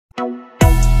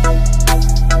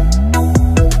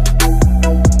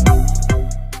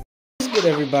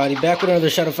good, everybody? Back with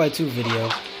another Shadow Fight 2 video.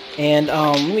 And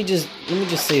let me just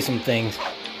say some things.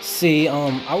 See,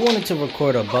 I wanted to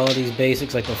record abilities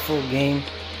basics, like the full game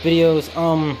videos.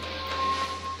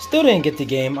 Still didn't get the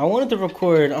game. I wanted to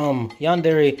record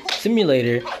Yandere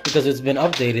Simulator because it's been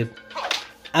updated.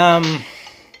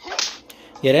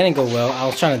 Yeah, that didn't go well. I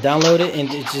was trying to download it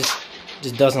and it just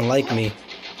doesn't like me.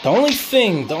 The only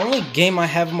game I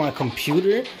have on my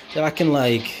computer that I can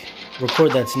like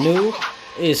record that's new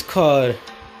is called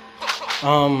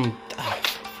I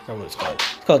forgot what it's called.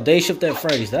 It's called Day Shift at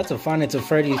Freddy's. That's a Five Nights at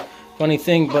Freddy's funny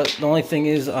thing, but the only thing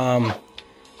is out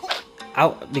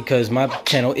because my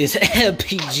channel is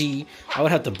PG. I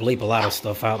would have to bleep a lot of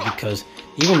stuff out because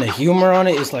even the humor on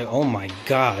it is like, oh my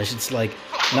gosh, it's like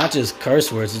not just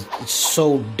curse words, it's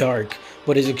so dark,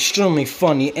 but it's extremely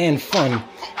funny and fun.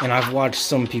 And I've watched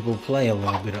some people play a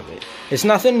little bit of it. It's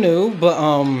nothing new, but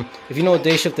if you know what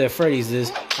Day Shift at Freddy's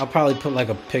is, I'll probably put like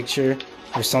a picture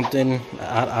or something.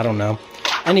 I don't know.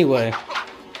 Anyway,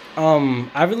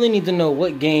 I really need to know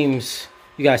what games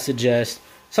you guys suggest.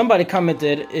 Somebody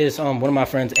commented is one of my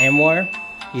friends, Anwar.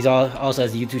 He's also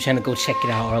has a YouTube channel. Go check it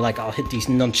out. Or like, I'll hit these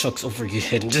nunchucks over your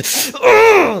head and just.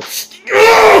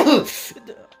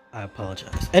 I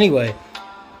apologize. Anyway,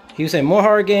 he was saying more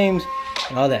horror games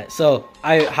and all that. So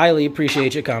I highly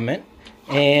appreciate your comment.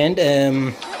 And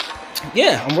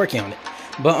yeah, I'm working on it.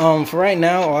 But for right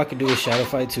now, all I can do is Shadow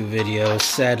Fight 2 videos.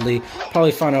 Sadly,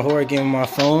 probably find a horror game on my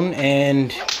phone,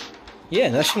 and yeah,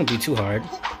 that shouldn't be too hard.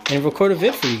 And record a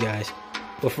vid for you guys.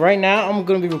 But for right now, I'm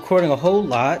gonna be recording a whole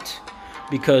lot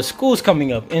because school's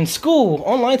coming up. In school,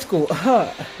 online school,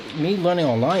 me learning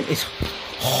online is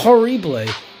horrible,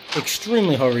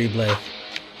 extremely horrible.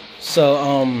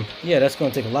 So yeah, that's gonna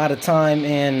take a lot of time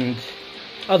and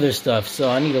other stuff.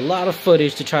 So I need a lot of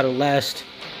footage to try to last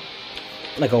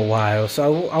like a while.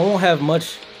 So I won't have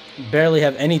much, barely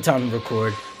have any time to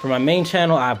record. For my main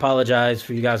channel, I apologize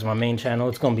for you guys on my main channel.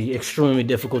 It's going to be extremely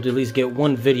difficult to at least get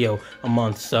one video a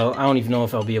month. So I don't even know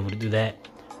if I'll be able to do that.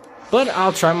 But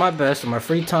I'll try my best on my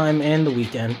free time and the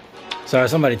weekend. Sorry,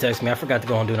 somebody texted me. I forgot to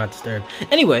go on Do Not Disturb.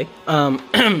 Anyway, so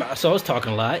I was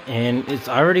talking a lot and it's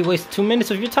already wasted 2 minutes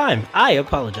of your time. I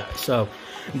apologize. So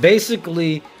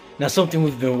basically, now something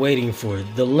we've been waiting for.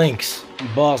 The Lynx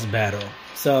boss battle.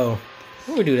 So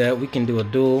when we do that, we can do a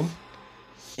duel.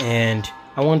 And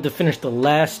I wanted to finish the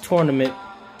last tournament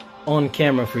on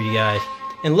camera for you guys.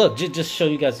 And look, just show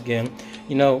you guys again.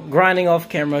 You know, grinding off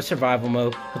camera, survival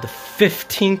mode with the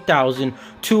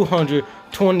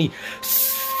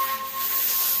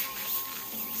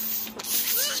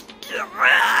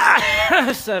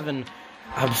 15,227.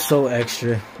 I'm so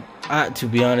extra. To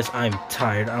be honest, I'm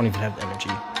tired. I don't even have the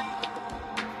energy.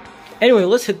 Anyway,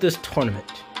 let's hit this tournament.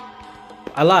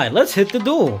 I lied. Let's hit the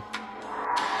duel.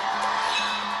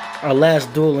 Our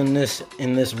last duel in this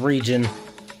region,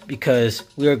 because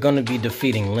we are going to be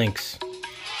defeating Lynx.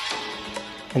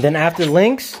 And then after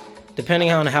Lynx,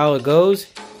 depending on how it goes,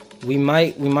 we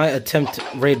might attempt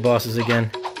raid bosses again.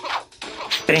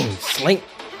 Bang, slink.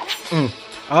 I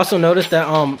also noticed that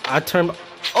I turned.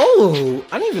 Oh,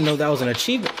 I didn't even know that was an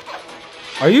achievement.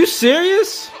 Are you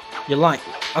serious? You're lying.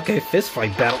 Okay, fist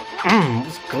fight battle.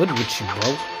 What's good with you,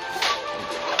 bro?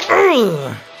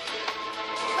 Ugh.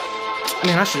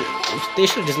 Man, they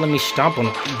should have just let me stomp on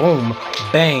it. Boom,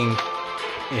 bang.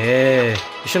 Yeah,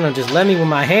 you shouldn't have just let me with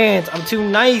my hands. I'm too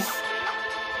nice.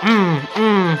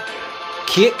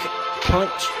 Kick,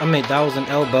 punch. I mean, that was an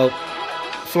elbow.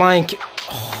 Flying kick.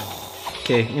 Oh,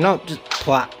 okay, you know, just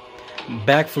plop.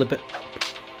 Backflip it.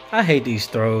 I hate these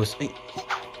throws.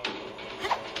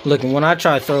 Look, when I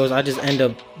try throws, I just end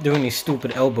up doing these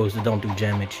stupid elbows that don't do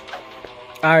damage.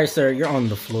 Alright, sir, you're on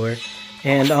the floor.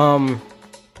 And,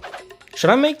 should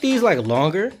I make these like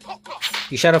longer?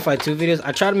 These Shadow Fight 2 videos?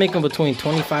 I try to make them between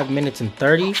 25 minutes and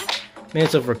 30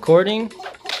 minutes of recording.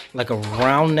 Like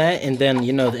around that. And then,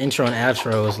 you know, the intro and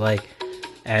outro is like,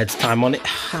 adds time on it.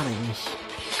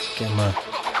 Get him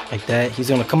like that. He's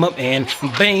gonna come up and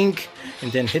bang!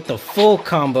 And then hit the full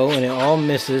combo and it all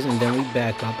misses. And then we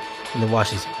back up. And then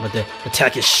watch this. Let the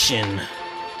attack his shin.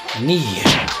 Knee.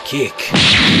 Kick.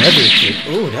 Another kick.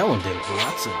 Ooh, that one did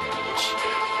lots of damage.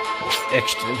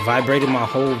 Extra vibrated my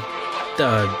whole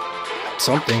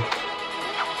something.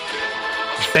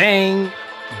 Bang,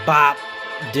 bop,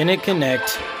 didn't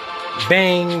connect.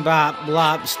 Bang, bop,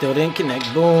 blop, still didn't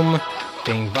connect. Boom,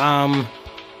 bing, bomb,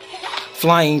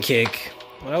 flying kick.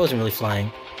 Well, that wasn't really flying.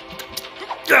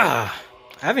 I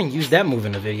haven't used that move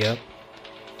in a video.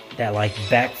 That like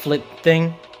backflip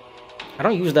thing. I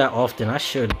don't use that often. I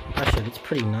should. It's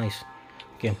pretty nice.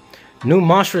 Okay. New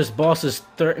monstrous bosses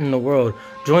threaten the world.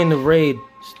 Join the raid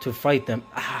to fight them.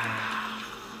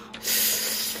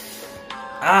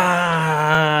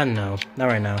 No, not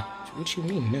right now. What you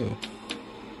mean new?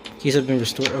 Keys have been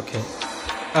restored. Okay.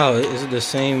 Oh, is it the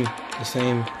same? The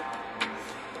same?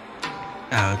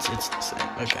 Oh, it's the same.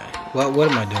 Okay. Well,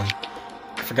 what am I doing?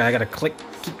 I forgot. I gotta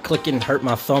keep clicking, hurt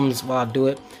my thumbs while I do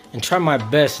it, and try my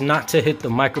best not to hit the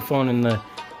microphone in the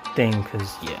thing,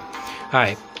 cause yeah. All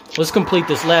right, let's complete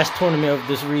this last tournament of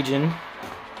this region.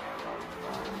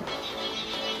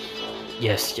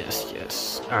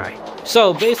 Yes. All right.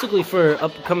 So basically, for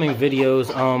upcoming videos,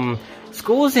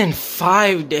 school's in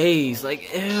 5 days.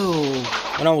 Like, ew.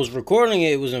 When I was recording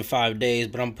it, it was in 5 days,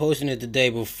 but I'm posting it the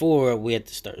day before we had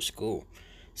to start school.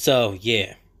 So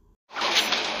yeah.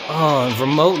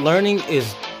 Remote learning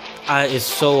is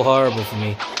so horrible for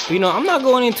me. But, you know, I'm not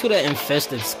going into that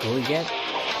infested school yet.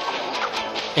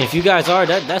 And if you guys are,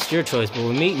 that's your choice. But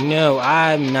with me, no,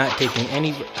 I'm not taking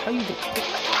any. How you?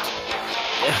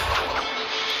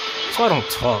 So I don't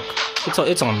talk.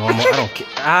 It's on normal. I don't care.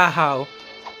 How?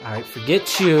 Alright,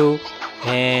 forget you.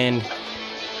 And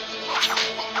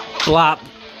blop,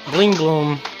 bling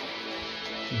bloom,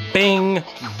 bing,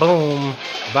 boom,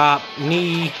 bop,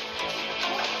 knee.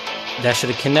 That should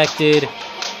have connected.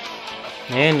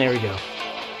 And there we go.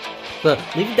 But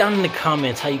leave it down in the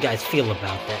comments how you guys feel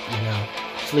about that, you know.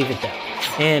 Just leave it there.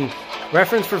 And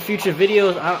reference for future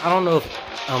videos, I don't know if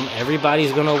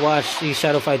everybody's gonna watch these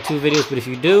Shadow Fight 2 videos, but if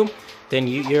you do, then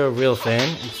you're a real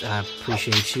fan. I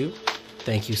appreciate you.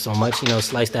 Thank you so much. You know,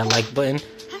 slice that like button,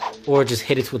 or just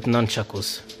hit it with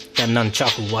nunchuckles. That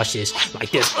nunchaku washes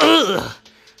like this. Ugh!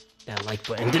 That like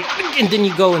button, and then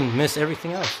you go and miss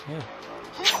everything else. Yeah,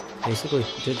 basically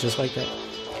just like that.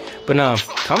 But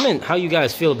comment how you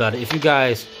guys feel about it. If you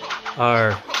guys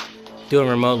are doing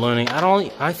remote learning,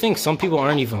 I think some people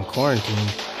aren't even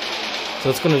quarantined, so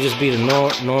it's gonna just be the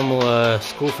normal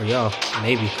school for y'all.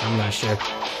 Maybe, I'm not sure.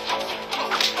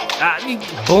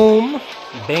 Boom,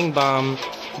 bang bomb,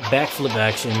 backflip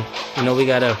action. You know, we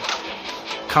gotta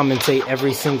commentate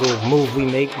every single move we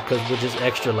make because we're just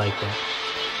extra like that.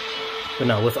 But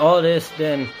no, with all this,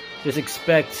 then just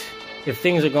expect, if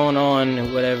things are going on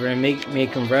and whatever, and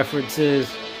making references,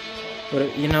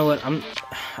 but you know what,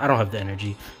 I don't have the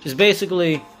energy. Just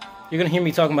basically, you're gonna hear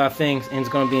me talking about things, and it's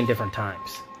gonna be in different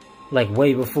times. Like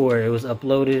way before it was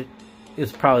uploaded, it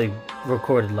was probably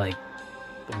recorded like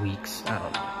weeks. I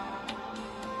don't know.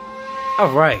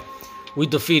 Alright, we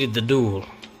defeated the duel.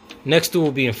 Next duel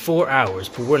will be in 4 hours,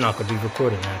 but we're not going to be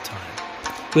recording that time.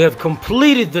 We have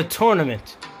completed the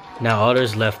tournament. Now all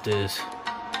there's left is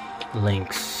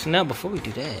links. Now before we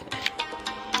do that,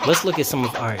 let's look at some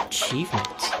of our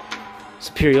achievements.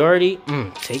 Superiority,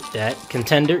 take that.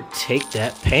 Contender, take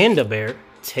that. Panda Bear,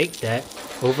 take that.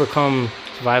 Overcome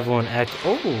survival and act.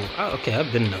 Oh, okay,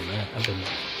 I've been done that.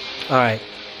 Alright.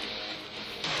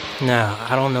 Now,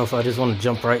 I don't know if I just want to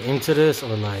jump right into this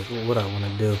or like what I want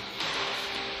to do.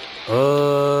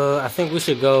 I think we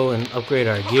should go and upgrade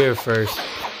our gear first.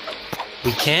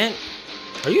 We can't?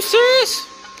 Are you serious?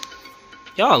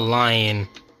 Y'all lying.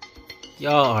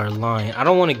 Y'all are lying. I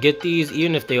don't want to get these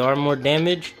even if they are more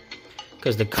damage,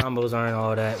 because the combos aren't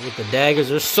all that. With the daggers,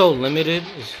 they're so limited.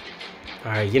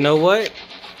 Alright, you know what?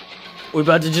 We're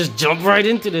about to just jump right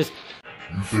into this.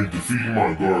 You think defeating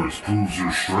my guards proves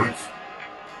your strength?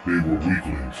 They were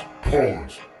weaklings,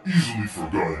 pawns, easily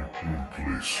forgotten in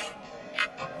place.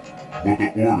 But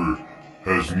the Order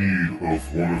has need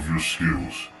of one of your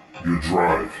skills, your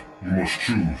drive. You must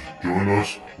choose, join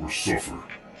us or suffer.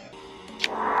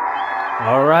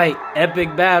 Alright,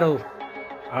 epic battle.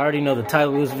 I already know the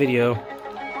title of this video.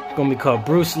 It's gonna be called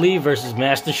Bruce Lee versus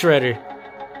Master Shredder.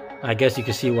 I guess you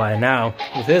can see why now.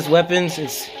 With his weapons,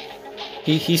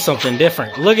 he's something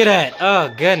different. Look at that. Oh,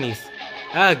 goodness.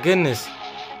 Oh, goodness.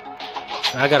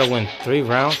 I gotta win 3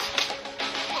 rounds.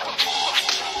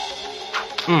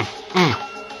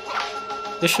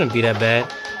 This shouldn't be that bad.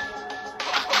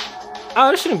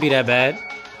 Oh, this shouldn't be that bad.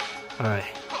 Alright.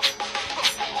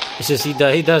 It's just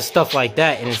he does stuff like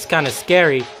that, and it's kind of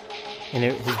scary. And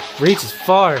his reach is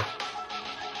far.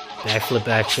 Backflip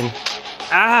action.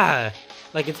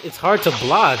 Like it's hard to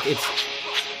block. Like,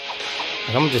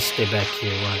 I'm gonna just stay back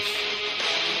here. Watch.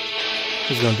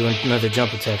 He's gonna do another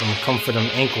jump attack. I'm gonna come for them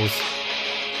ankles.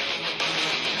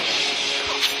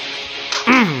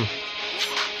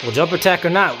 Well, jump attack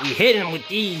or not, we hit him with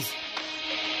these.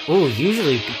 Ooh,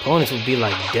 usually opponents would be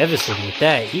like devastated with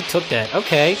that. He took that.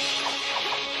 Okay.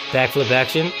 Backflip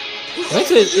action. This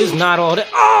is not all that.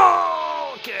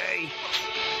 Oh, okay.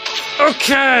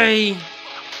 Okay.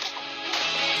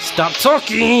 Stop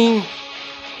talking.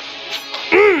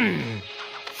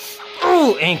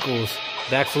 Ooh, ankles.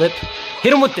 Backflip.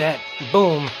 Hit him with that.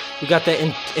 Boom. We got that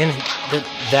in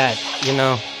that, you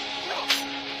know.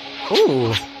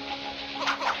 Ooh.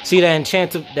 See, that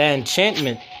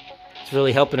enchantment is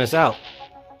really helping us out.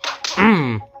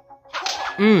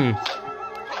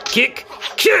 Kick!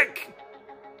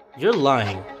 You're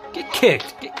lying. Get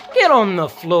kicked. Get on the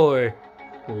floor,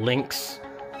 Lynx.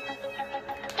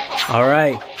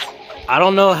 Alright. I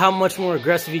don't know how much more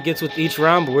aggressive he gets with each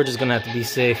round, but we're just gonna have to be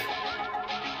safe.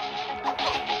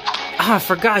 Ah, I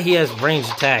forgot he has ranged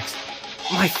attacks.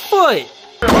 My foot!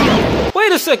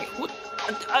 Wait a second!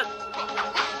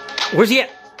 Where's he at?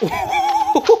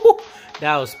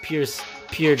 That was pure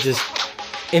just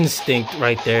instinct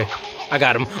right there. I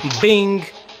got him. Bing!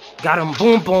 Got him.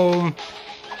 Boom, boom.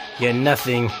 You're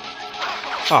nothing.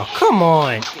 Oh, come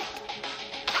on.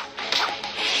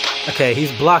 Okay,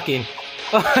 he's blocking.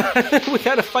 We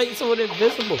gotta fight someone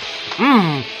invisible.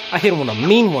 I hit him with a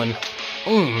mean one.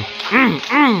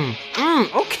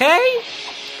 Okay.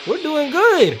 We're doing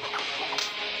good.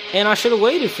 And I should have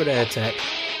waited for that attack.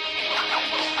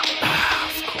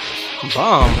 Of course.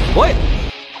 Bomb. What?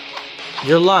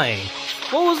 You're lying.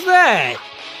 What was that?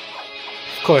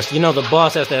 Of course, you know the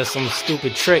boss has to have some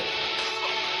stupid trick.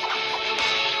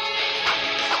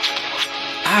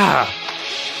 Ah.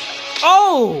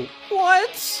 Oh!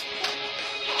 What?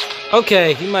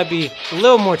 Okay, he might be a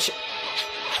little more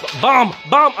bomb!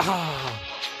 Ah.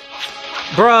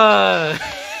 Bruh!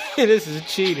 This is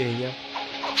cheating, yo.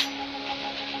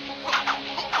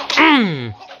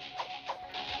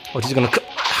 Oh, he's gonna cook.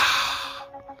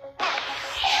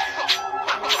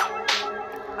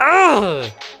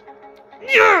 Ah!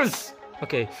 Yes!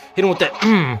 Okay, hit him with that.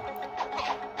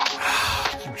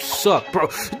 You suck, bro.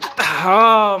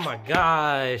 Oh my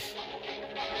gosh.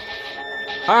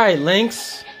 Alright,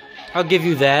 Lynx. I'll give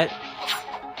you that.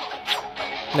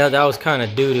 No, that was kind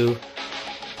of doo-doo.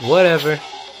 Whatever.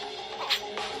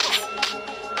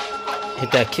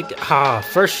 Hit that kick. Ah,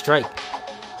 first strike.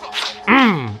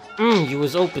 You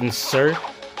was open, sir.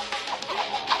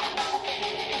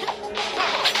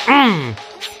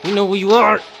 You know where you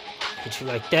are. Hit you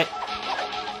like that.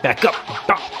 Back up.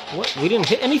 What? We didn't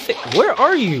hit anything. Where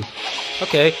are you?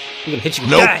 Okay, we're gonna hit you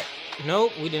with that.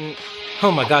 Nope, we didn't.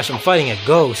 Oh my gosh, I'm fighting a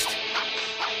ghost.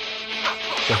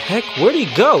 The heck? Where'd he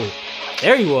go?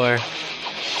 There you are.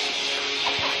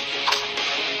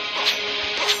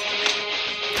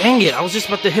 Dang it, I was just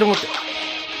about to hit him with the...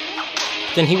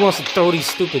 Then he wants to throw these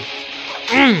stupid...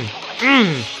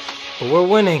 But we're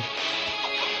winning.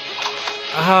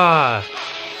 Ah.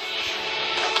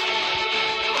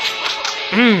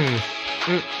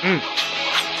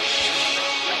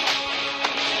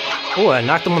 Oh, I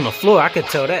knocked him on the floor. I could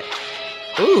tell that.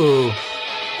 Ooh.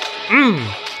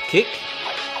 Kick.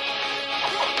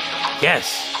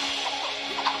 Yes.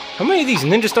 How many of these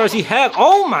ninja stars he have?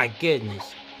 Oh my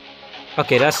goodness.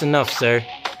 Okay, that's enough, sir.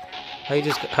 How you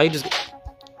just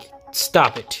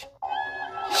stop it.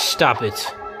 Stop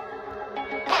it.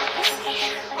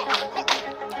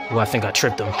 Oh, I think I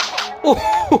tripped him.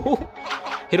 Oh,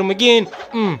 hit him again.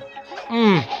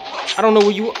 I don't know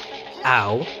where you are.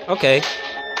 Ow. Okay.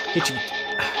 Hit you.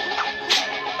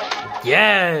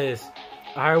 Yes.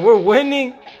 All right, we're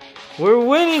winning. We're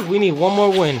winning. We need one more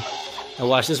win. And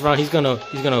watch this round. He's gonna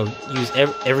use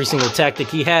every single tactic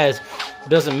he has.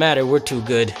 Doesn't matter. We're too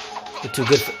good. We're too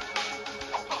good for...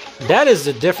 That is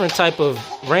a different type of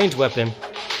range weapon.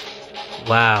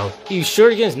 Wow. He's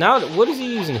short against now. What is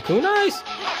he using? Kunais?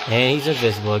 And he's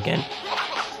invisible again.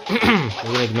 We're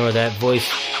gonna ignore that voice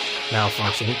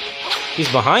malfunction. He's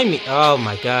behind me. Oh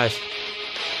my gosh.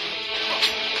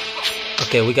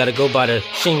 Okay, we gotta go by the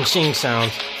shing shing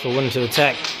sounds for when to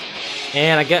attack.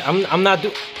 And I'm not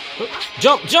doing...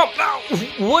 Jump! Ow.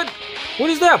 What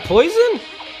is that? Poison?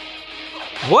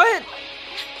 What?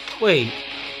 Wait.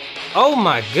 Oh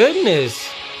my goodness.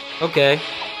 Okay.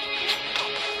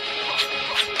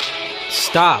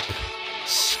 Stop.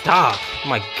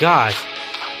 My gosh.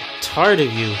 I'm tired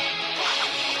of you.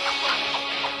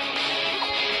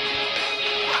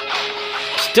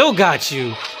 Still got you.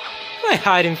 You ain't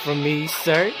hiding from me,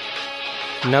 sir.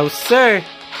 No, sir.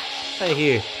 Right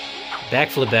here.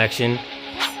 Backflip action.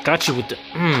 Got you with the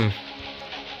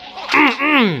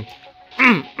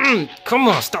Come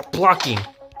on, stop blocking.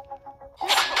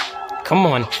 Come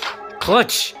on.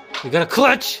 Clutch. We got a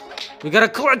clutch.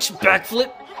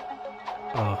 Backflip.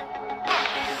 Oh.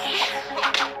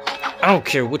 I don't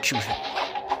care what you...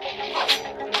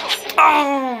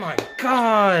 Oh my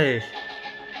gosh.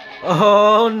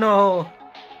 Oh no.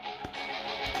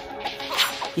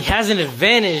 He has an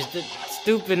advantage. The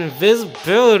stupid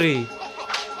invisibility.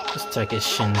 Let's attack his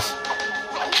shins.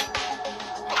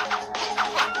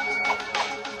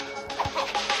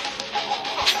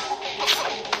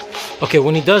 Okay,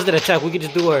 when he does that attack, we can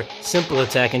just do our simple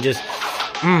attack and just...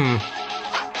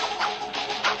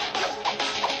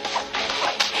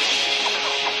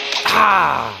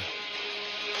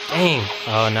 Dang.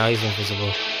 Oh, now he's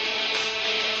invisible.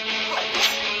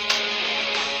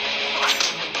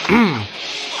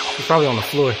 He's probably on the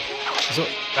floor.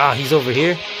 He's over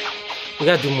here. We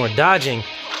gotta do more dodging.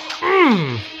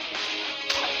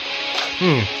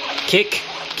 Kick.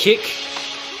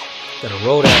 Gotta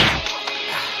roll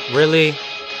that. Really?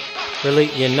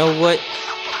 You know what?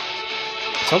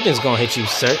 Something's gonna hit you,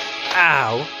 sir.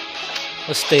 Ow.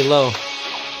 Let's stay low.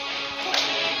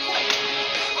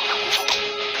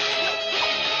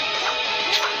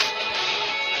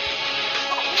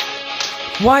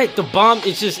 What? The bomb,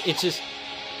 it's just...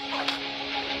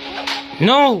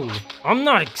 No! I'm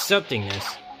not accepting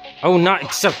this. I will not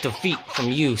accept defeat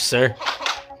from you, sir.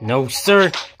 No,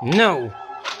 sir. No!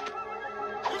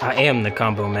 I am the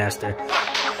combo master.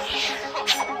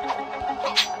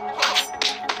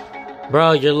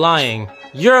 Bro, you're lying.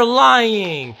 You're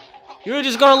lying! You're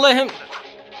just gonna let him...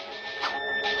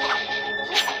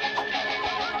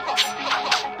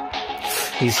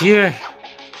 He's here.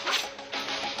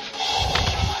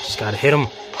 Just gotta hit him.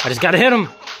 I just gotta hit him.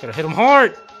 Gotta hit him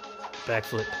hard.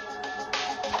 Backflip.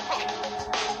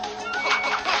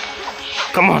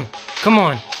 Come on. Come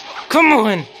on. Come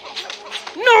on.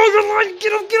 No, you're lying.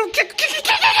 Get him. Get him.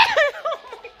 Oh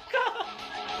my god.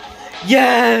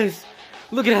 Yes.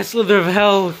 Look at that slither of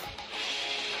health.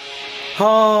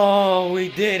 Oh, we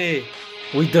did it.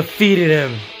 We defeated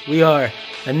him. We are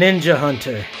a ninja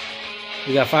hunter.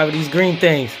 We got 5 of these green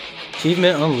things.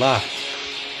 Achievement unlocked.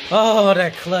 Oh,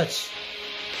 that clutch.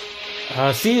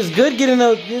 See, it's good getting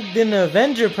the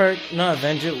Avenger perk. Not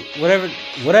Avenger.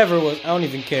 Whatever it was. I don't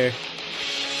even care.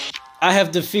 I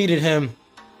have defeated him.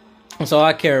 That's all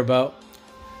I care about.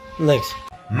 Links.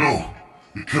 No,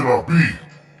 it cannot be.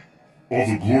 All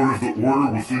the glory of the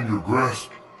order within your grasp,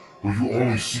 will you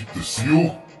only seek the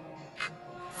seal?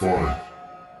 Fine.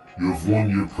 You have won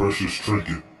your precious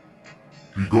trinket.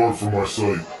 Be gone from my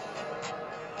sight.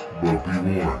 But be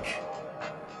warned,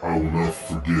 I will not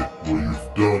forget what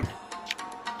you've done.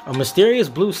 A mysterious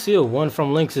blue seal won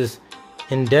from Lynx's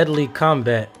in deadly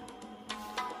combat.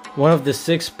 One of the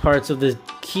 6 parts of the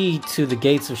key to the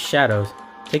gates of shadows.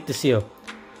 Take the seal.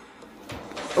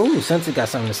 Ooh, Sensei got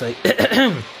something to say.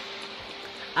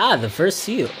 The first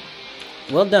seal.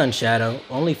 Well done, Shadow.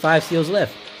 Only 5 seals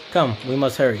left. Come, we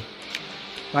must hurry.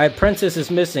 My apprentice is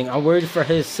missing. I'm worried for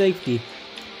his safety.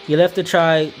 He left to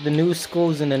try the new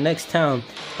schools in the next town,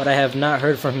 but I have not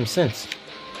heard from him since.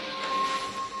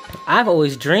 I've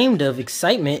always dreamed of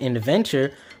excitement and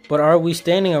adventure, but what are we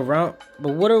standing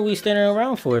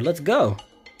around for? Let's go.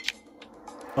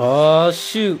 Oh,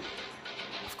 shoot.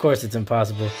 Of course it's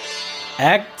impossible.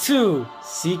 Act 2,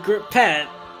 Secret Path.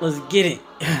 Let's get it.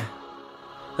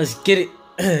 Let's get it.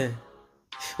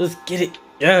 Let's get it.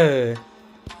 Yeah.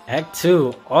 Act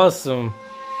 2, awesome.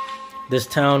 This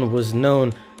town was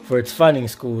known for its fighting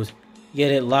schools,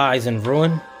 yet it lies in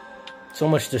ruin. So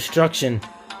much destruction.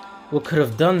 What could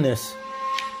have done this?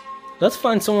 Let's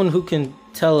find someone who can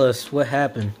tell us what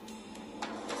happened.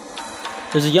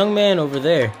 There's a young man over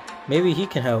there. Maybe he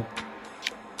can help.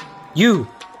 You!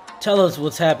 Tell us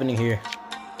what's happening here.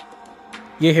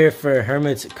 You're here for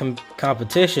Hermit's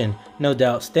competition, no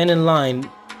doubt. Stand in line,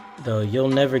 though you'll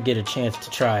never get a chance to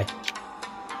try.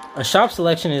 A shop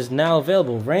selection is now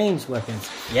available. Ranged weapons.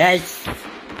 Yes!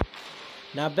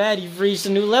 Not bad, you've reached a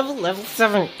new level. Level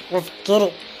 7. Let's get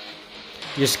it.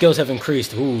 Your skills have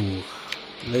increased. Ooh.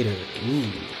 Later.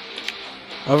 Ooh.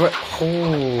 Alright.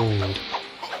 Oh.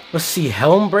 Let's see.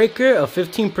 Helmbreaker. A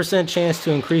 15% chance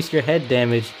to increase your head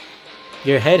damage.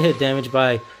 Your head hit damage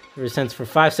by resistance for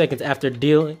 5 seconds after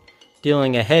dealing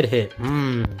a head hit.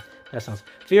 That sounds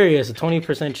furious. A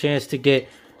 20% chance to get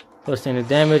plus standard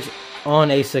damage on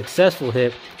a successful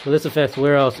hit. But this effect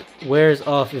wears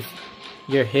off if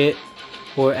you're hit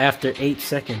or after 8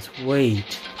 seconds.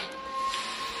 Wait.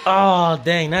 Oh,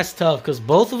 dang, that's tough because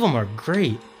both of them are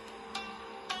great.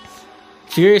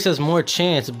 Furious has more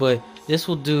chance, but this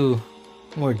will do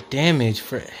more damage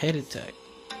for a head attack.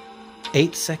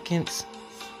 8 seconds?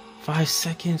 5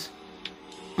 seconds?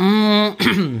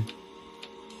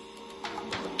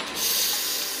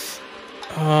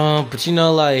 But you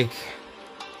know, like,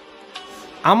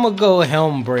 I'm gonna go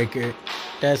Helmbreaker.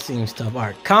 That seems tough.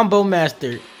 Alright, Combo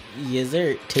Master. Yes,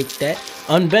 sir. Take that.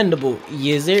 Unbendable.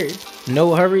 Yes, sir.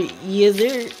 No Hurry. Yes,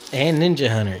 sir. And Ninja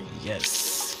Hunter.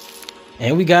 Yes.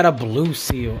 And we got a blue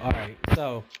seal. Alright,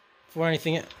 so, for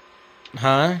anything...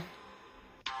 Huh?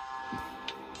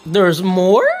 There's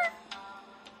more?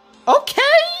 Okay.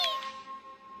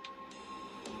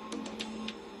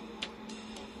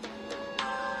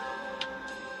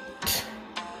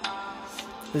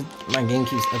 My game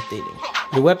keeps updating.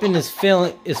 The weapon is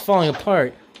falling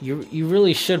apart. you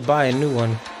really should buy a new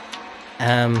one.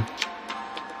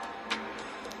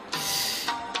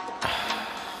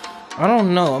 I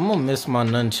don't know. I'm gonna miss my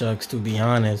nunchucks, to be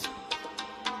honest.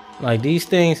 Like, these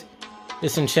things,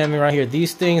 this enchantment right here,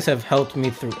 these things have helped me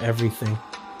through everything.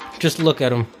 Just look at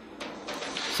them.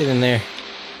 Sitting there.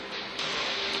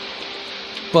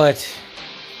 But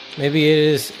maybe it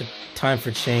is time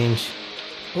for change.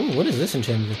 Ooh, what is this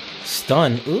enchantment?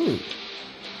 Stun. Ooh.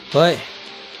 But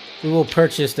we will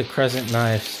purchase the crescent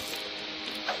knives.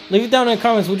 Leave it down in the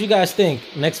comments what you guys think.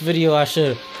 Next video I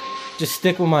should just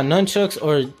stick with my nunchucks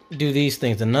or do these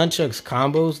things. The nunchucks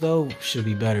combos though should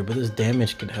be better, but this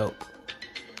damage could help.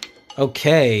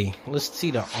 Okay, let's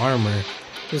see the armor.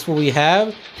 This is what we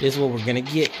have. This is what we're gonna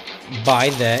get. Buy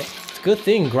that. It's a good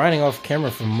thing grinding off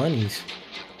camera for monies.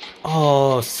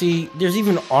 Oh, see, there's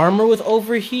even armor with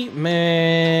overheat,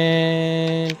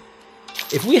 man.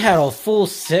 If we had a full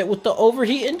set with the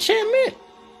overheat enchantment,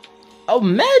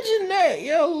 imagine that,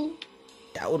 yo.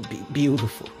 That would be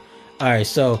beautiful. Alright,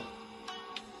 so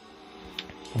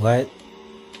what?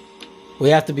 We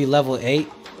have to be level 8.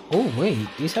 Oh, wait.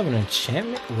 These have an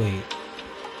enchantment?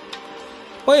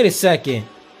 Wait a second.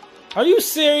 Are you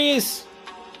serious?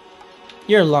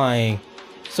 You're lying.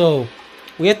 So,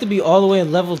 we have to be all the way at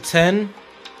level 10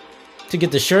 to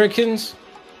get the shurikens?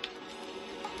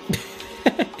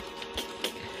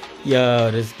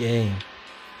 Yo, this game.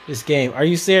 This game. Are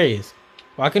you serious?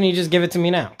 Why couldn't you just give it to me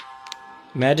now?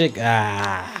 Magic?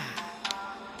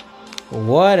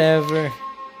 Whatever.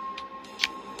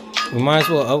 We might as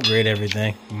well upgrade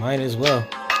everything. Might as well.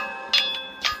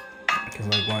 Because,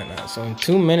 like, why not? So, in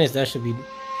 2 minutes, that should be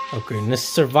upgraded. This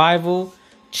survival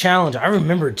challenge. I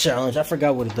remember challenge. I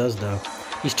forgot what it does, though.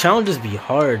 These challenges be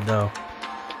hard, though.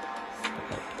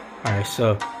 Alright,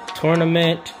 so,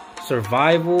 tournament,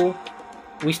 survival.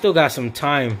 We still got some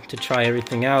time to try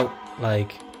everything out.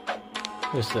 Like,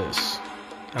 what's this?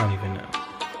 I don't even know.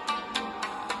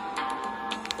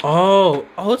 Oh,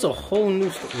 it's a whole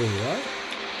new story. Wait, what?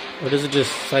 Or does it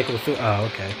just cycle through? Oh,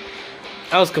 okay.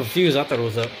 I was confused. I thought it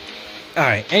was up.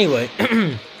 Alright, anyway.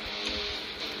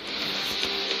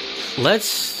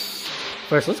 Let's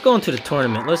go into the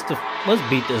tournament. Let's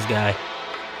beat this guy.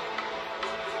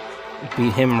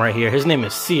 Beat him right here. His name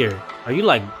is Seer. Are you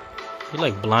like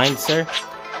blind, sir?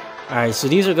 Alright, so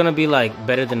these are gonna be like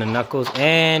better than the Knuckles.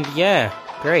 And yeah,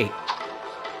 great.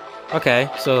 Okay,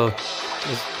 so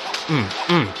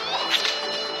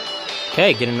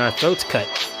okay, getting our throats cut.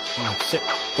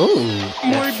 Ooh,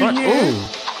 that front. Ooh.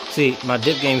 See, my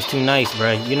dip game's too nice,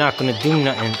 bruh. You're not gonna do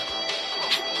nothing.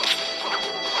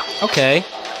 Okay.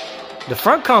 The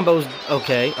front combo's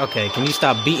okay. Okay, can you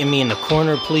stop beating me in the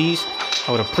corner, please?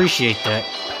 I would appreciate that.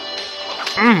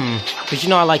 But you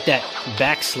know I like that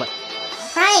back slap.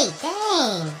 Hey,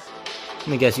 dang. Let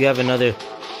me guess, you have another.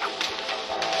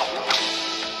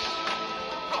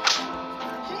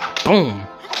 Boom.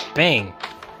 Bang.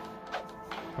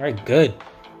 Alright, good.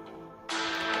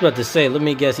 I was about to say, let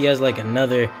me guess, he has like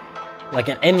another, like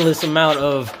an endless amount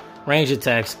of range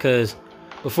attacks, because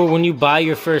before, when you buy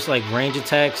your first like range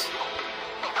attacks,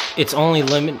 it's only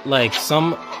like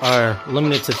some are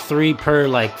limited to 3 per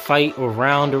like fight or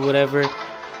round or whatever,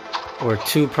 or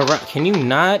 2 per round. Can you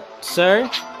not, sir?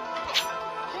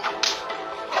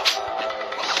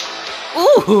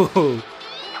 Ooh!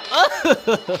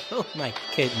 Oh my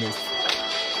goodness.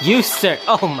 You, sir.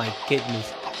 Oh my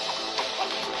goodness.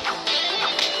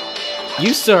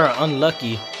 You, sir, are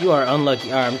unlucky. You are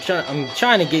unlucky. Alright, I'm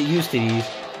trying to get used to these.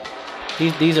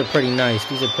 These are pretty nice.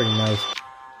 These are pretty nice.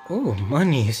 Oh,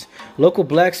 monies. Local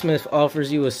blacksmith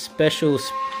offers you a special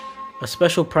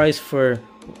price for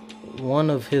one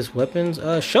of his weapons.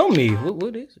 Show me.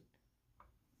 What is it?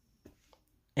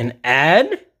 An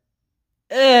ad?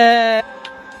 So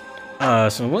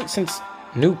what, since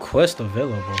new quest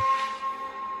available?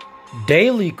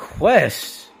 Daily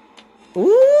quest.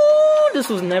 Ooh, this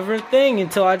was never a thing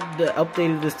until I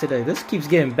updated this today. This keeps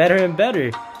getting better and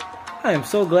better. I am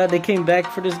so glad they came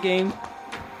back for this game.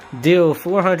 Deal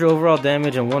 400 overall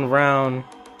damage in 1 round.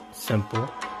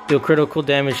 Simple. Deal critical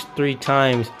damage 3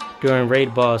 times during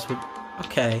raid boss.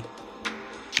 Okay.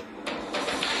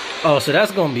 Oh, so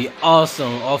that's gonna be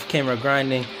awesome. Off-camera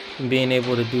grinding and being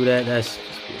able to do that. That's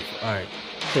beautiful. Alright.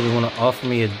 So they want to offer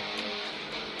me a...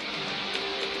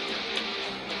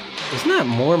 Isn't that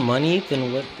more money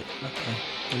than what... Okay.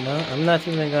 You know, I'm not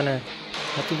even gonna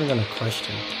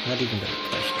question. Not even gonna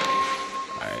question.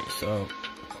 Alright, so...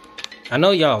 I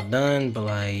know y'all done, but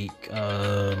like...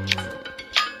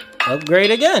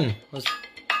 upgrade again!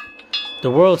 The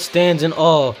world stands in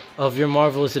awe of your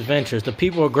marvelous adventures. The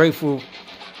people are grateful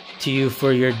to you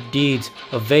for your deeds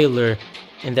of valor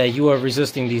and that you are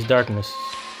resisting these darkness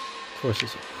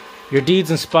forces. Your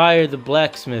deeds inspire the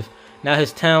blacksmith. Now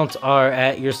his talents are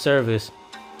at your service.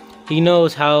 He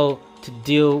knows how to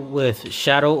deal with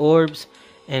shadow orbs,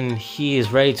 and he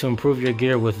is ready to improve your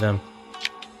gear with them.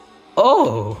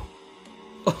 Oh!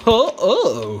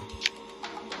 Oh!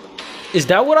 Is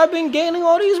that what I've been gaining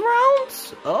all these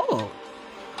rounds? Oh.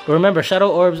 But remember,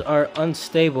 shadow orbs are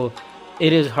unstable.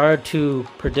 It is hard to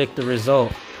predict the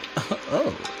result.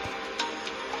 Oh.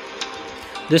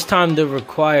 This time the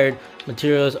required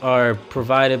materials are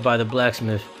provided by the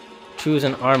blacksmith. Choose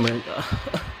an armor.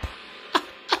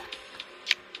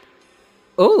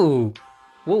 Oh.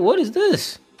 What is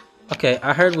this? Okay,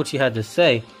 I heard what you had to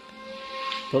say.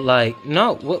 But like,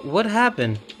 no, what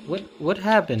happened? What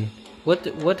happened?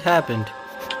 What happened?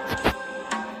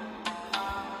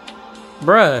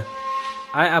 Bruh,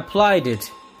 I applied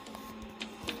it.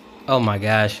 Oh my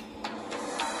gosh.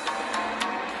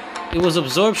 It was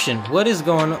absorption. What is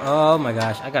going on? Oh my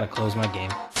gosh, I gotta close my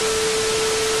game.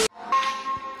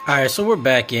 Alright, so we're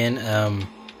back in. I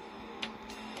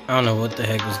don't know what the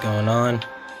heck was going on.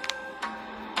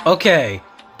 Okay,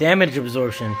 damage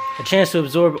absorption. A chance to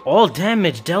absorb all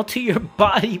damage dealt to your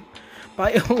body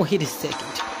by... Wait a second.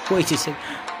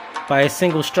 By a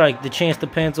single strike. The chance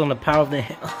depends on the power of the...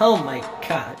 Oh my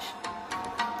gosh.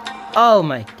 Oh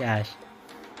my gosh.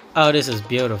 Oh, this is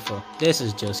beautiful. This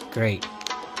is just great.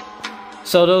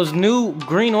 So those new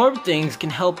green orb things can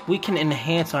help. We can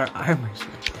enhance our armors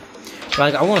like that.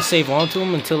 Like, I want to save on to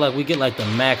them until like we get like the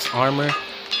max armor.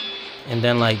 And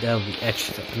then like that would be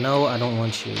extra. No, I don't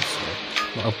want you. So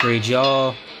I'm gonna upgrade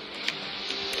y'all.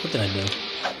 What did I do?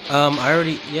 I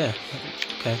already... Yeah.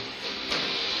 Okay.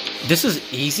 This is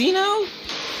easy now?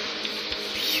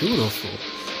 Beautiful.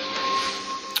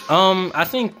 I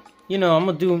think, you know, I'm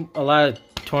gonna do a lot of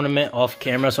tournament off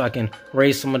camera so I can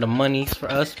raise some of the monies for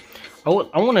us. I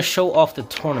want to show off the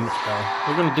tournament though.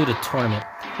 We're gonna do the tournament.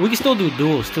 We can still do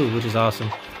duels too, which is awesome.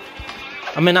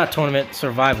 I mean, not tournament,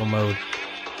 survival mode.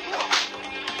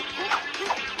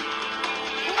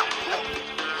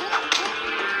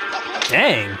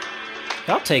 Dang.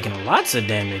 Y'all taking lots of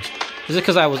damage. Is it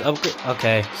because I was upgraded?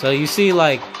 Okay, so you see,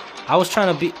 like, I was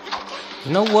trying to be...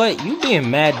 You know what? You being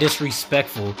mad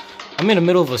disrespectful. I'm in the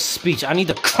middle of a speech. I need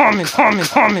to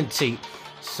commentate,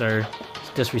 sir. It's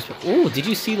disrespectful. Ooh, did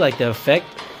you see, like, the effect?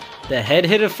 The head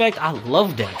hit effect? I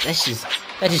love that.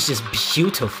 That is just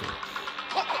beautiful.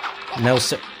 No,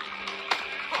 sir.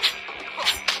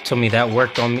 Told me that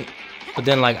worked on me. But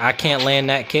then, like, I can't land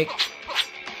that kick.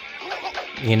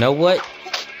 You know what?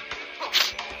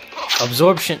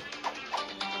 Absorption.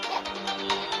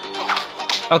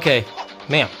 Okay,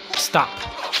 ma'am, stop.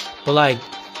 But like,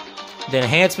 the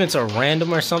enhancements are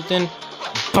random or something.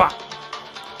 Bah!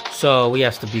 So we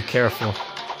have to be careful.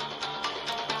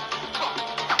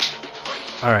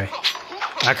 Alright.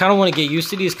 I kind of want to get used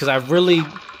to these because I really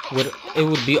would... It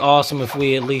would be awesome if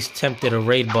we at least attempted a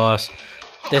raid boss.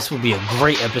 This would be a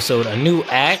great episode. A new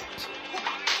act.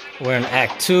 We're in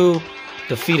Act 2.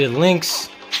 Defeated Lynx.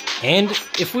 And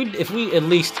if we at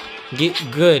least get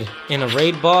good in a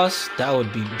raid boss, that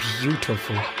would be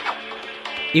beautiful.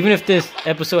 Even if this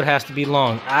episode has to be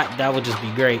long, that would just be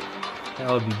great. That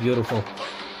would be beautiful.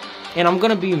 And I'm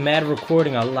gonna be mad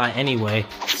recording a lot anyway,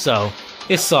 so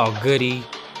it's all goody.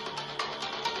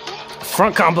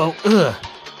 Front combo. Ugh.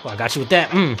 Well, I got you with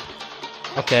that.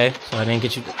 Okay, so I didn't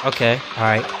get you. Okay, all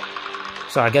right.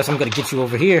 So I guess I'm gonna get you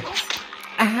over here.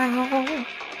 Ow.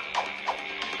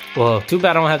 Well, too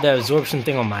bad I don't have that absorption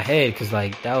thing on my head, because,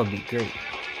 like, that would be great.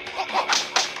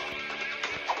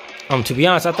 To be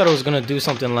honest, I thought it was going to do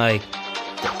something like...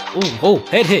 Oh,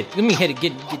 head hit. Let me hit it.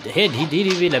 Get the head. I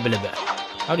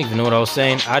don't even know what I was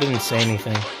saying. I didn't say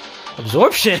anything.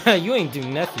 Absorption? You ain't do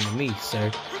nothing to me,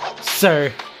 sir.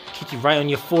 Sir, kick you right on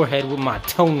your forehead with my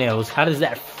toenails. How does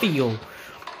that feel?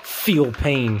 Feel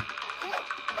pain.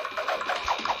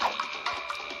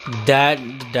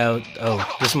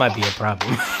 Oh, this might be a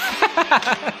problem.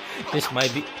 This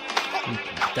might be...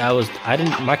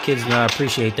 my kids did not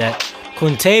appreciate that.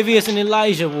 Quintavious and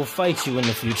Elijah will fight you in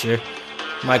the future.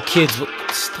 My kids will...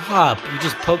 Stop, you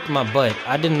just poked my butt.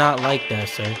 I did not like that,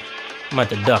 sir. I'm at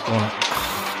the duck one.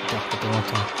 Duck at the one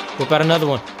time. Whip out another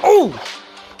one.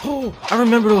 Oh, I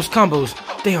remember those combos.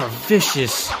 They are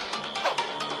vicious.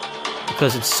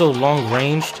 Because it's so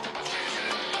long-ranged.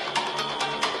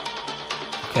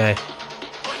 Okay.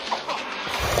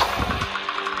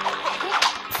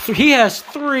 He has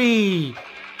 3.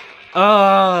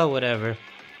 Whatever.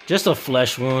 Just a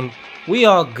flesh wound. We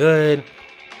all good.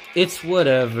 It's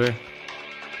whatever.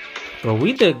 Bro,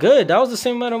 we did good. That was the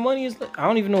same amount of money as... I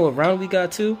don't even know what round we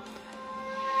got to.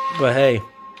 But hey,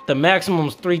 The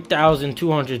maximum's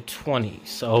 3,220.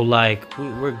 So like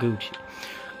we're Gucci.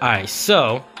 Alright,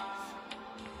 so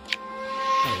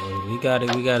we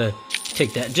gotta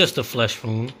take that just a flesh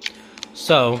wound.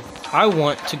 So I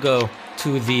want to go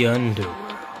to the underworld.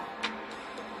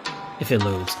 If it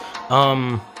loads.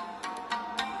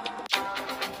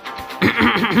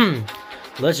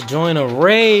 Let's join a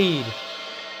raid.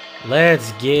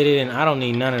 Let's get it. And I don't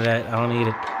need none of that. I don't need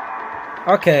it.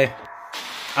 Okay.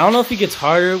 I don't know if he gets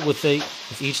harder with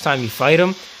each time you fight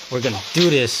him. We're gonna do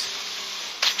this.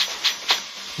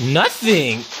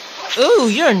 Nothing. Ooh,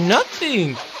 you're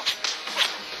nothing.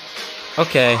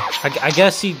 Okay. I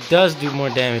guess he does do more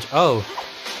damage. Oh.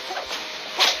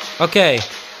 Okay.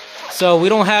 So we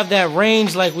don't have that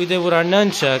range like we did with our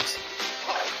nunchucks.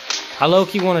 I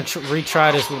low-key want to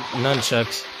retry this with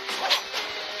nunchucks.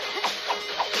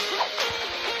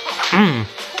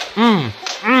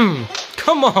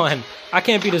 Come on. I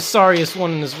can't be the sorriest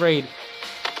one in this raid.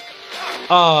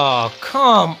 Oh,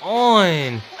 come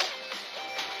on.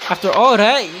 After all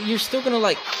that, you're still gonna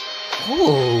like...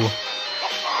 Ooh.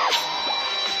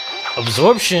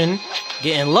 Absorption.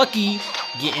 Getting lucky.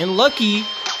 Getting lucky.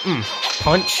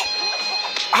 Punch.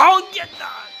 Oh, yeah.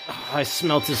 I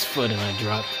smelt his foot and I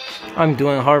dropped. I'm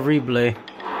doing hard replay.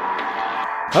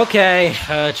 Okay,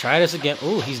 try this again.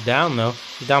 Oh, he's down though.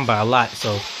 He's down by a lot,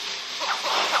 so...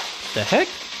 The heck?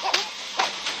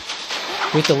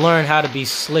 We have to learn how to be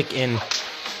slick and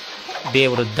be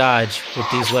able to dodge with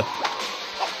these weapons.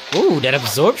 Ooh, that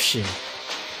absorption.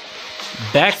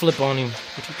 Backflip on him.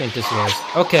 What do you think this was?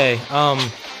 Okay,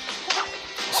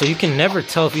 so you can never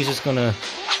tell if he's just gonna...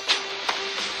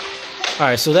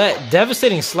 Alright, so that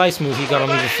devastating slice move he got on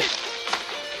me before...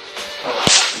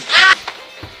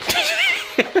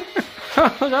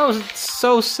 That was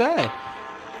so sad.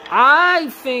 I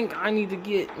think I need to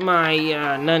get my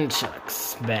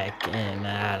nunchucks back, and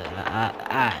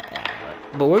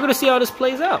but we're gonna see how this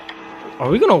plays out. Are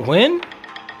we gonna win?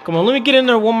 Come on, let me get in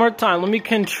there one more time. Let me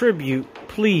contribute,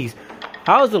 please.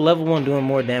 How is the level 1 doing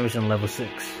more damage than level 6?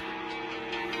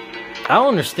 I don't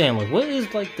understand. Like, what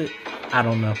is like the? I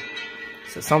don't know.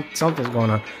 So something's going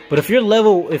on. But if you're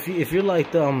level, if you're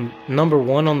like the number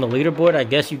 1 on the leaderboard, I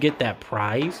guess you get that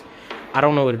prize. I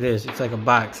don't know what it is. It's like a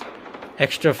box.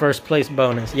 Extra first place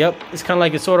bonus. Yep. It's kind of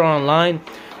like it's sort of online.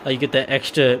 You get that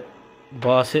extra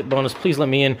boss hit bonus. Please let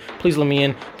me in. Please let me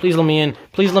in. Please let me in.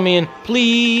 Please let me in. Please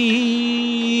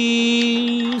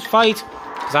fight.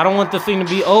 Because I don't want the thing to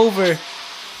be over.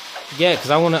 Yeah,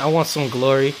 because I want some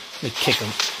glory. Let me kick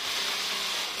him.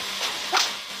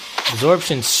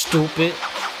 Absorption, stupid.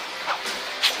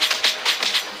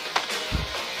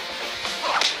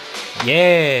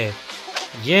 Yeah.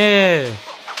 Yeah.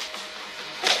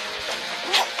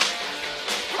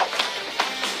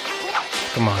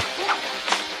 Come on.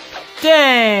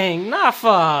 Dang,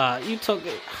 Nafa. You took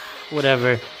it.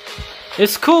 Whatever.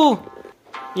 It's cool.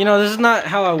 You know, this is not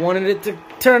how I wanted it to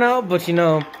turn out, but you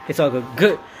know, it's all good.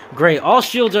 Good. Great. All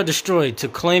shields are destroyed. To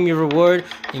claim your reward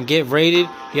and get raided,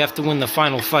 you have to win the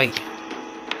final fight.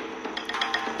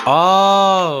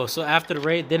 Oh, so after the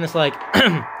raid, then it's like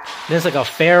then it's like a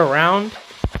fair round.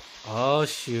 Oh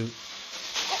shoot.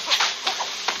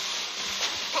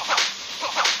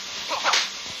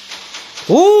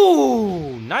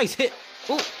 Ooh, nice hit.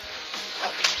 Ooh.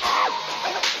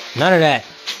 None of that.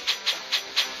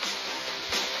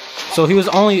 So he was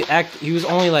only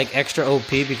like extra OP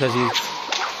because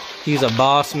he's a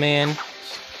boss man.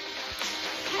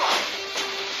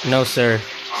 No sir.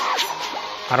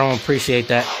 I don't appreciate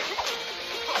that.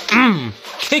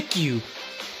 Kick you.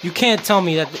 You can't tell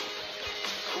me that.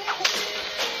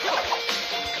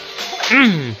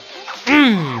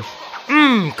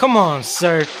 Come on,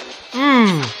 sir.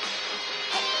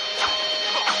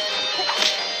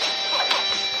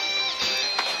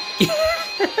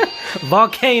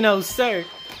 Volcano, sir.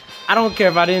 I don't care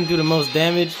if I didn't do the most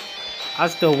damage. I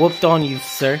still whooped on you,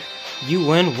 sir. You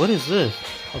win. What is this?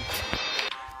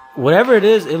 Whatever it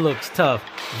is, it looks tough.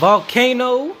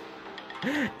 Volcano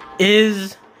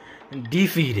is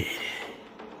defeated.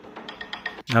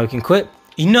 Now we can quit.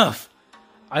 Enough.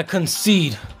 I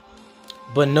concede.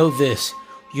 But know this.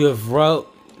 You have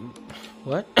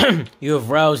what? You have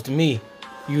roused me.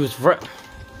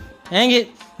 Hang it.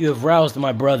 You have roused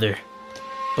my brother.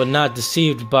 But not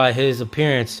deceived by his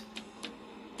appearance.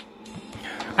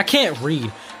 I can't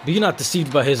read. Be not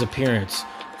deceived by his appearance,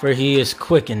 for he is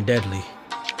quick and deadly.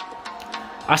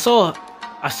 I saw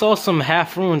some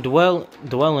half-ruined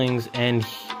dwellings and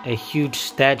a huge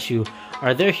statue.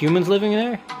 Are there humans living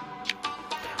there?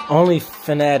 Only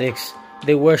fanatics.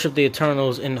 They worship the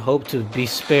Eternals and hope to be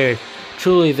spared.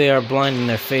 Truly, they are blind in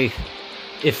their faith.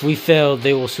 If we fail,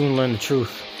 they will soon learn the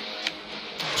truth.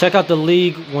 Check out the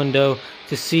league window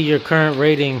to see your current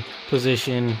rating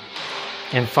position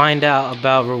and find out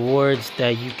about rewards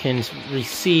that you can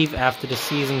receive after the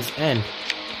season's end.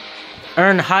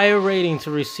 Earn higher rating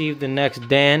to receive the next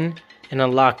Dan and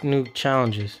unlock new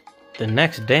challenges. The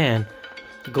next Dan?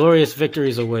 Glorious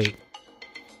victories await.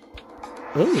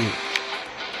 Ooh.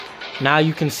 Now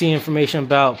you can see information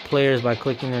about players by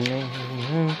clicking their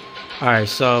name. Alright,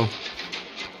 so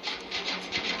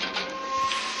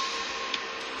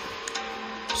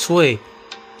sweet.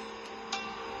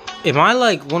 Am I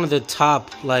like one of the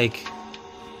top, like...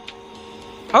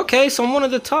 Okay, so I'm one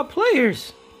of the top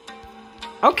players.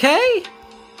 Okay.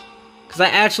 Because I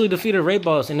actually defeated a raid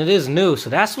boss, and it is new, so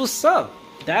that's what's up.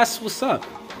 That's what's up.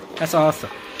 That's awesome.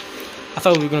 I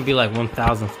thought we were going to be like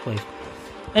 1,000th place.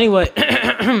 Anyway,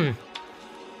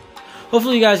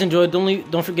 hopefully you guys enjoyed.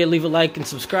 Don't forget to leave a like and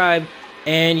subscribe.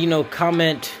 And, you know,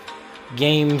 comment,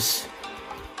 games,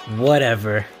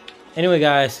 whatever. Anyway,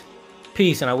 guys,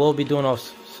 peace. And I will be doing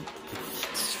off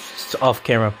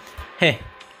camera. Hey,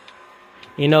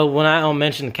 you know, when I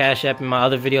mentioned Cash App in my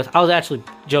other videos, I was actually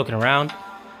joking around.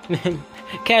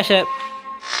 Cash App.